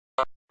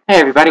Hey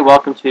everybody,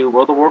 welcome to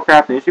World of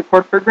Warcraft News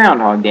Report for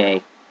Groundhog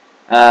Day.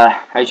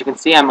 As you can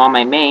see, I'm on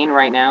my main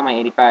right now, my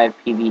 85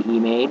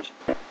 PvE mage.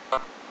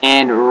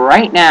 And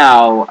right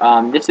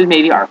now, this is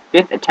maybe our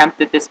 5th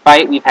attempt at this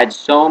fight. We've had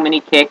so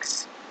many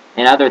kicks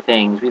and other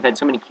things. We've had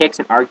so many kicks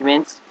and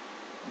arguments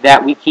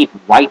that we keep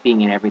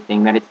wiping and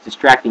everything that it's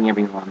distracting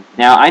everyone.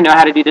 Now, I know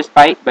how to do this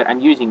fight, but I'm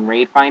using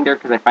Raid Finder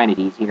because I find it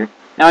easier.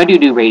 Now, I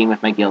do raiding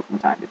with my guild from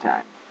time to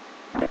time.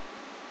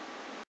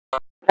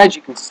 As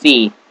you can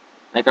see,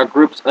 like our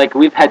groups, like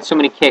we've had so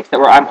many kicks that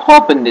I'm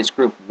hoping this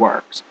group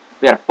works.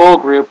 We had a full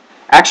group.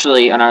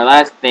 Actually, on our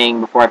last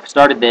thing, before I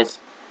started this,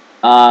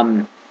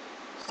 some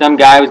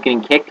guy was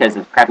getting kicked because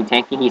of crappy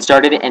tanking. He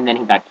started it and then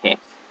he got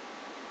kicked.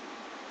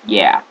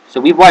 Yeah,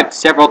 so we've wiped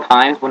several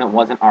times when it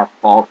wasn't our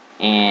fault,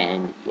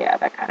 and yeah,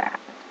 that kind of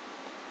happened.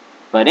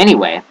 But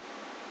anyway,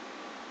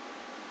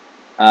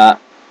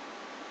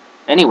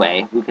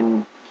 we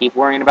can keep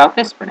worrying about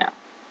this for now.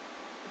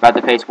 About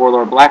to face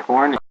Warlord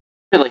Blackhorn.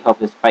 I really hope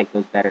this fight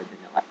goes better than it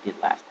did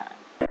last time.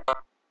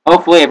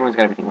 Hopefully everyone's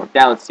got everything worked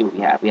out. Let's see what we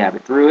have. We have a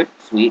druid.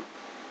 Sweet.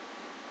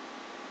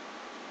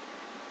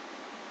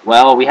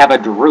 Well, we have a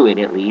druid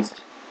at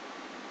least.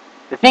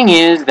 The thing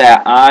is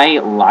that I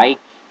like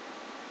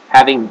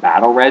having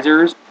battle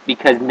resers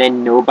because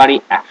then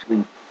nobody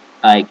actually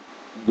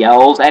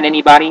yells at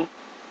anybody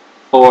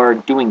for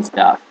doing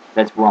stuff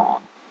that's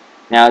wrong.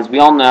 Now, as we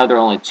all know, there are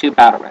only 2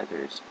 battle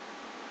resers.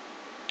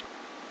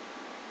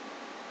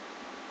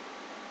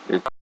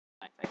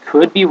 I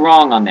could be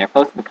wrong on there.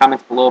 Post in the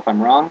comments below if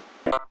I'm wrong,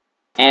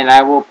 and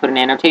I will put an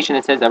annotation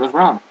that says I was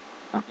wrong.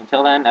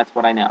 Until then, that's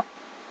what I know.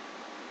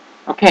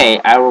 Okay,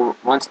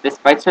 once this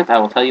fight starts, I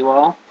will tell you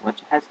all what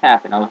has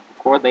happened. I'll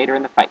record later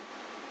in the fight.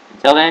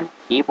 Until then,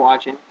 keep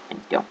watching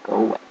and don't go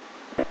away.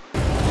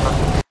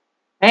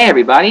 Hey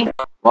everybody,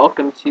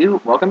 welcome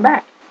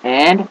back.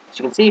 And as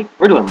you can see,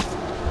 we're doing.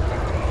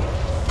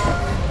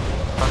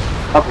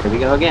 Oh, here we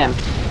go again.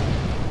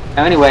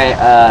 Now anyway,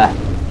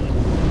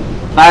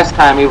 last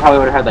time we probably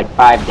would have had like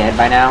 5 dead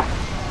by now.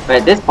 But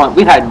at this point,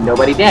 we've had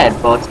nobody dead.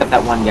 Well, except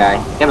that one guy.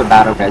 We have a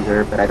battle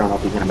reserve, but I don't know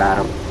if he's gonna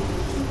battle.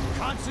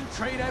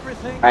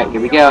 Alright,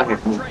 here we go. Here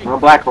comes General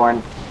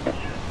Blackhorn.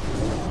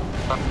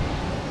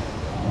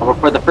 I'll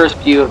record the first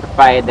few of the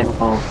fight, then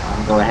we'll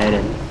go ahead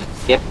and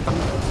skip.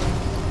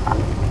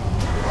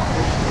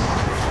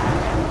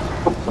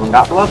 Oh, someone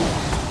got below.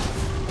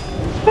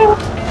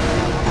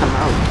 Come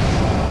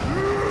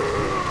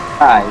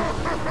out.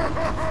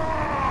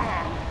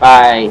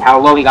 By how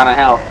low he got on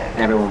health, and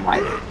everyone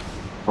wiped.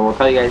 But we'll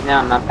tell you guys now,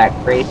 I'm not that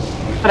great,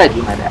 but I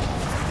do my best.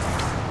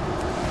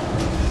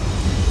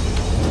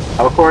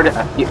 I'll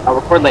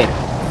record later.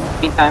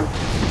 Meantime,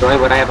 enjoy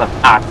what I have left.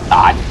 Ah,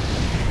 God.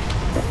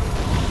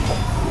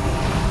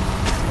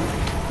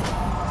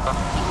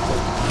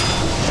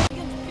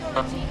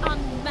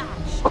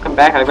 Welcome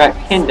back, I've got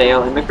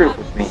Kindale in the group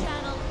with me.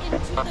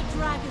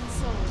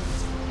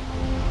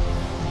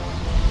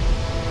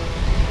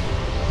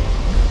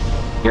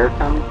 Here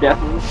comes Death.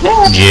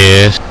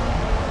 Yes.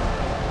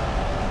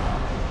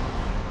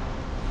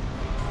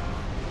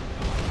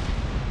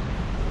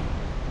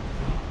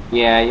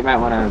 Yeah, you might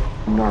want to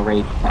ignore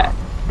rage that.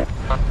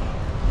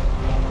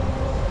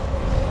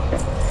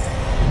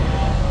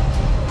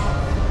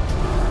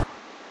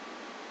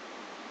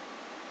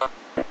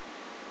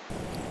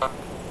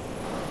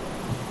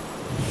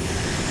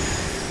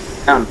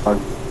 Groundhog.